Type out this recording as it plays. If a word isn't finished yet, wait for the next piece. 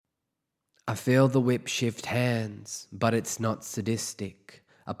I feel the whip shift hands, but it's not sadistic.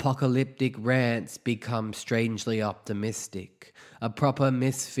 Apocalyptic rants become strangely optimistic. A proper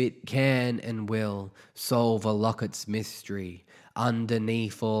misfit can and will solve a Lockett's mystery,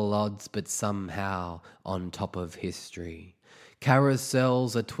 underneath all odds but somehow on top of history.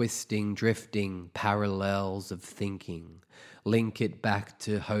 Carousels are twisting, drifting, parallels of thinking. Link it back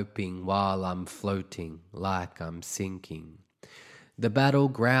to hoping while I'm floating like I'm sinking. The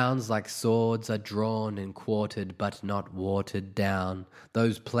battlegrounds like swords are drawn and quartered but not watered down.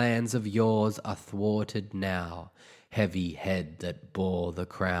 Those plans of yours are thwarted now, heavy head that bore the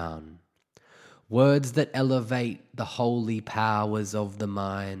crown. Words that elevate the holy powers of the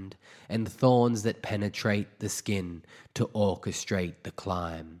mind, and thorns that penetrate the skin to orchestrate the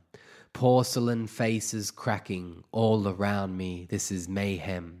climb. Porcelain faces cracking all around me, this is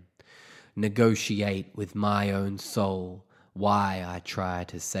mayhem. Negotiate with my own soul why I try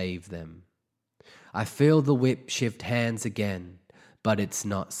to save them. I feel the whip shift hands again, but it's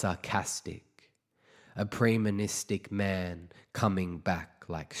not sarcastic. A premanistic man coming back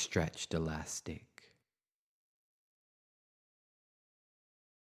like stretched elastic.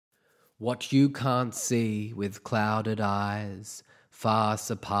 What you can't see with clouded eyes far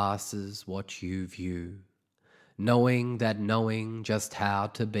surpasses what you view. Knowing that knowing just how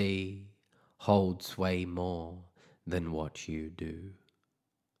to be holds way more than what you do.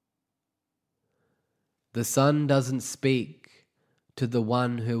 The sun doesn't speak to the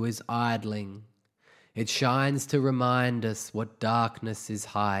one who is idling. It shines to remind us what darkness is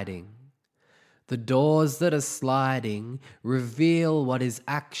hiding. The doors that are sliding reveal what is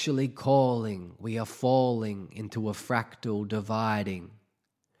actually calling. We are falling into a fractal dividing.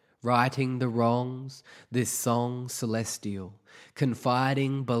 Righting the wrongs, this song celestial,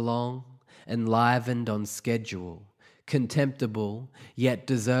 confiding belong, enlivened on schedule, contemptible yet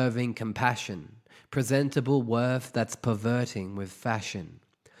deserving compassion, presentable worth that's perverting with fashion,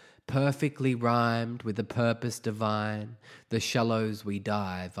 perfectly rhymed with a purpose divine, the shallows we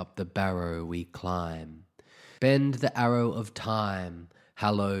dive, up the barrow we climb. Bend the arrow of time,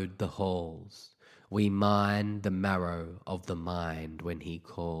 hallowed the halls, we mine the marrow of the mind when he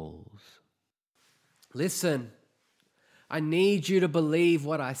calls. Listen, I need you to believe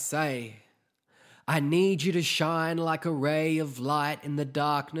what I say. I need you to shine like a ray of light in the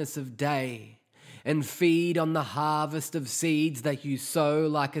darkness of day and feed on the harvest of seeds that you sow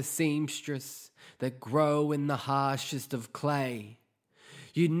like a seamstress that grow in the harshest of clay.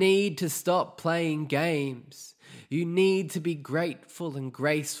 You need to stop playing games. You need to be grateful and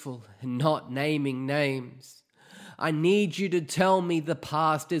graceful and not naming names. I need you to tell me the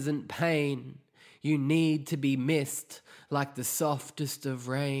past isn't pain. You need to be missed like the softest of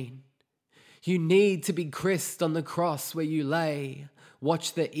rain. You need to be kissed on the cross where you lay.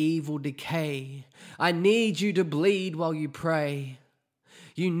 Watch the evil decay. I need you to bleed while you pray.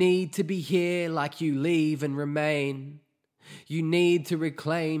 You need to be here like you leave and remain. You need to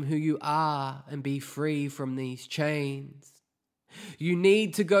reclaim who you are and be free from these chains. You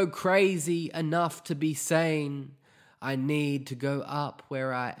need to go crazy enough to be sane. I need to go up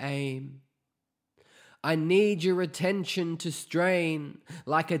where I aim. I need your attention to strain,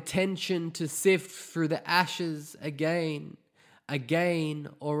 like attention to sift through the ashes again,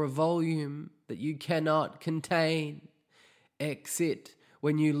 or a volume that you cannot contain. Exit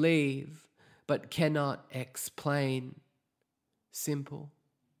when you leave, but cannot explain. Simple.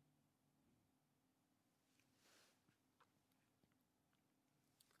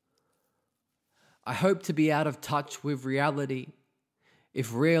 I hope to be out of touch with reality.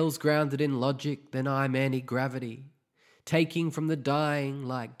 If real's grounded in logic, then I'm anti-gravity, taking from the dying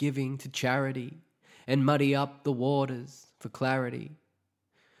like giving to charity, and muddy up the waters for clarity.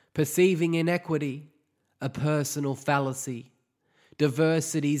 Perceiving inequity, a personal fallacy.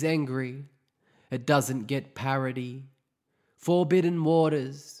 Diversity's angry, it doesn't get parity. Forbidden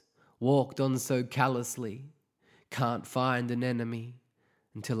waters, walked on so callously, can't find an enemy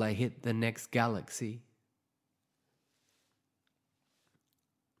until I hit the next galaxy.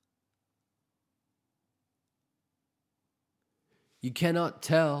 You cannot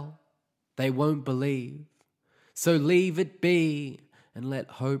tell, they won't believe, so leave it be and let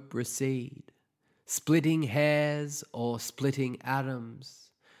hope recede. Splitting hairs or splitting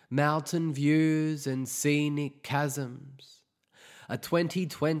atoms, mountain views and scenic chasms. A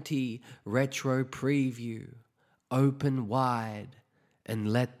 2020 retro preview, open wide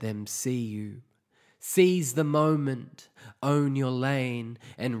and let them see you. Seize the moment, own your lane,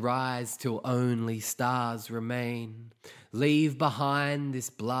 and rise till only stars remain. Leave behind this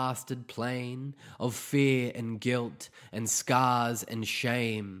blasted plain of fear and guilt and scars and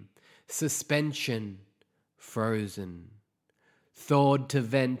shame. suspension, frozen, thawed to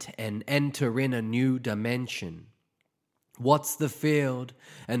vent and enter in a new dimension. What's the field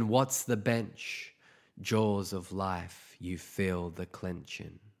and what's the bench? Jaws of life, you feel the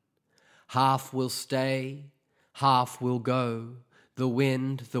clenching. Half will stay, half will go. The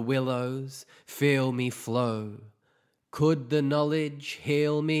wind, the willows, feel me flow. Could the knowledge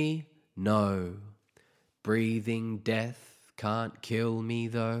heal me? No. Breathing death can't kill me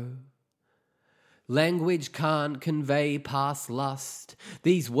though. Language can't convey past lust.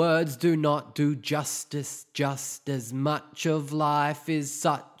 These words do not do justice. Just as much of life is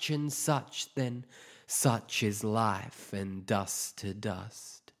such and such, then such is life, and dust to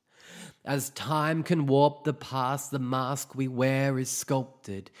dust. As time can warp the past, the mask we wear is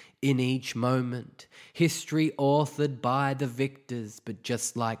sculpted in each moment. History authored by the victors, but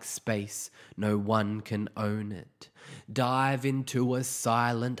just like space, no one can own it. Dive into a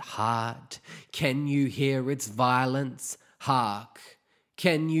silent heart. Can you hear its violence? Hark.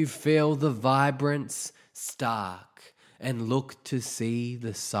 Can you feel the vibrance? Stark. And look to see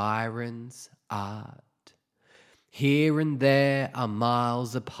the siren's art. Here and there are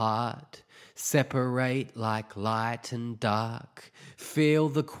miles apart, separate like light and dark. Feel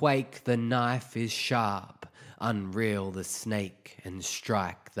the quake, the knife is sharp, unreel the snake and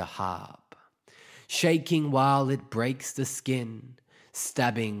strike the harp. Shaking while it breaks the skin,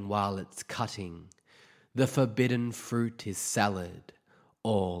 stabbing while it's cutting. The forbidden fruit is salad,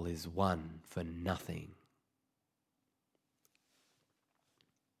 all is one for nothing.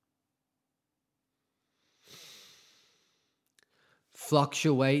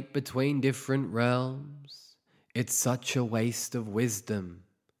 Fluctuate between different realms. It's such a waste of wisdom.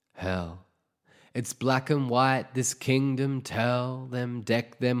 Hell, it's black and white, this kingdom. Tell them,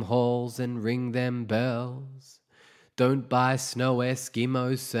 deck them halls and ring them bells. Don't buy snow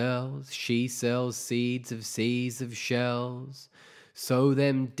Eskimo cells. She sells seeds of seas of shells. Sow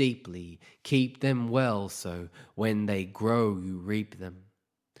them deeply, keep them well, so when they grow you reap them.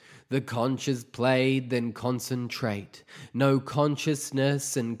 The conches played, then concentrate. No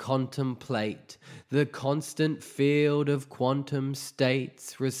consciousness and contemplate. The constant field of quantum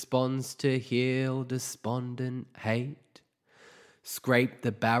states responds to heal despondent hate. Scrape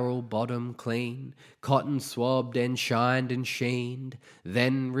the barrel bottom clean, cotton swabbed and shined and sheened,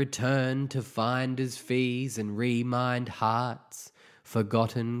 then return to finder's fees and remind hearts,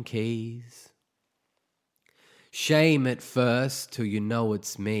 forgotten keys. Shame at first till you know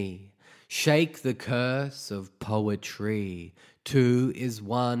it's me. Shake the curse of poetry. Two is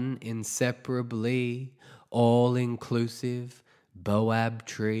one inseparably, all-inclusive, Boab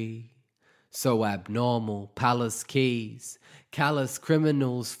tree. So abnormal, palace keys, callous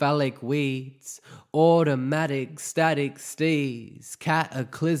criminals, phallic weeds, automatic, static steeds,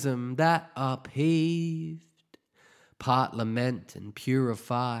 cataclysm that upheaved. Part lament and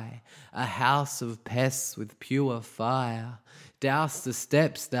purify, a house of pests with pure fire. Douse the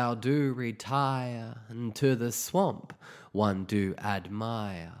steps thou do retire, and to the swamp one do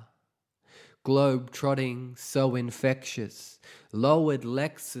admire. Globe-trotting so infectious, lowered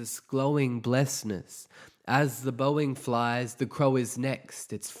Lexus glowing blessedness. As the Boeing flies, the crow is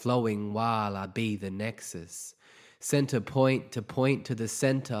next, it's flowing while I be the nexus. Center point to the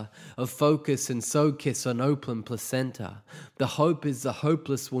center of focus and so kiss on open placenta. The hope is the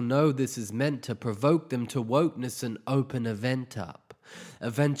hopeless will know this is meant to provoke them to wokeness and open event up.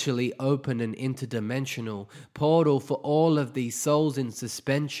 Eventually open an interdimensional portal for all of these souls in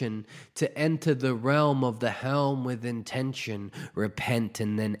suspension to enter the realm of the helm with intention, repent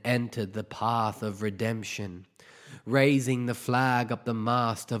and then enter the path of redemption. Raising the flag up the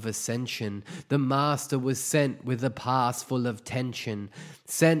mast of ascension, the master was sent with a pass full of tension,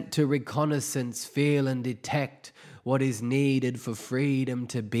 sent to reconnaissance, feel and detect what is needed for freedom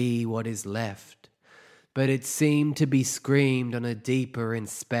to be what is left. But it seemed to be screamed on a deeper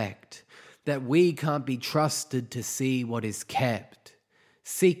inspect, that we can't be trusted to see what is kept,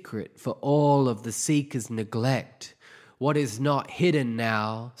 secret for all of the seeker's neglect, what is not hidden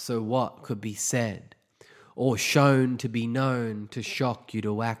now, so what could be said? Or shown to be known to shock you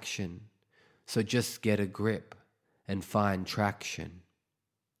to action. So just get a grip and find traction.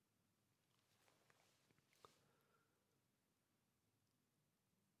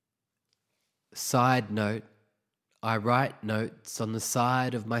 Side note, I write notes on the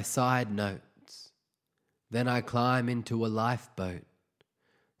side of my side notes. Then I climb into a lifeboat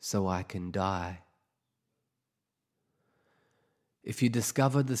so I can die. If you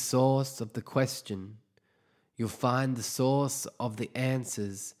discover the source of the question, you'll find the source of the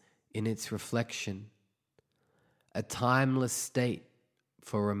answers in its reflection. A timeless state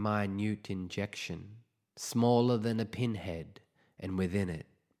for a minute injection, smaller than a pinhead, and within it,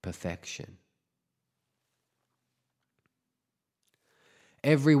 perfection.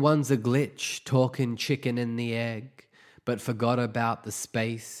 Everyone's a glitch, talking chicken and the egg, but forgot about the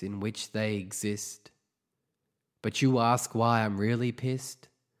space in which they exist. But you ask why I'm really pissed?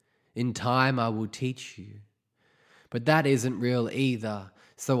 In time I will teach you. But that isn't real either,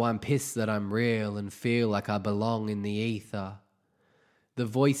 so I'm pissed that I'm real and feel like I belong in the ether. The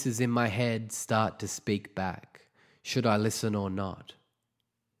voices in my head start to speak back. Should I listen or not?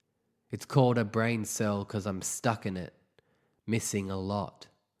 It's called a brain cell 'cause I'm stuck in it, missing a lot.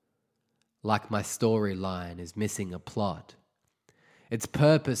 Like my storyline is missing a plot. It's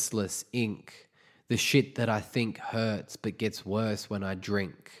purposeless ink, the shit that I think hurts but gets worse when I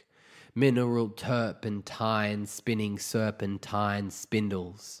drink. Mineral turpentine spinning serpentine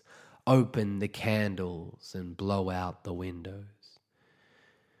spindles. Open the candles and blow out the windows.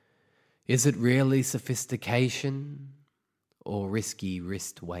 Is it really sophistication or risky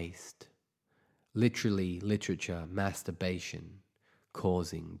wrist waste? Literally literature, masturbation,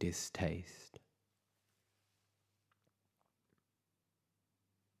 causing distaste.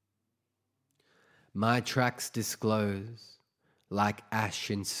 My tracks disclose, like ash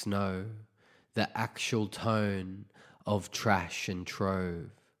and snow, the actual tone of trash and trove.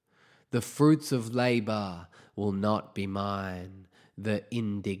 The fruits of labor will not be mine, the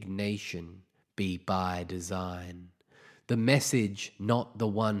indignation be by design. The message, not the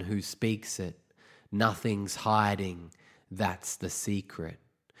one who speaks it. Nothing's hiding, that's the secret.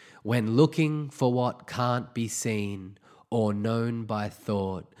 When looking for what can't be seen or known by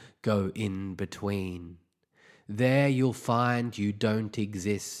thought, go in between. There you'll find you don't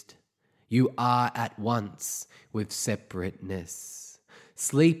exist. You are at once with separateness.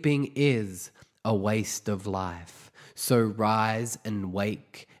 Sleeping is a waste of life, so rise and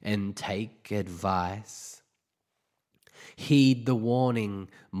wake and take advice. Heed the warning,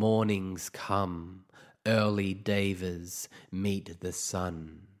 mornings come, early davers meet the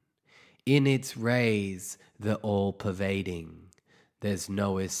sun. In its rays, the all-pervading, there's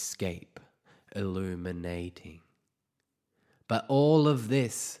no escape, illuminating. But all of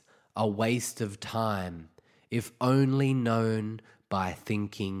this a waste of time, if only known by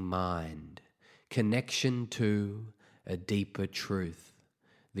thinking mind. Connection to a deeper truth,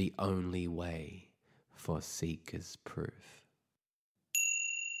 the only way for seekers' proof.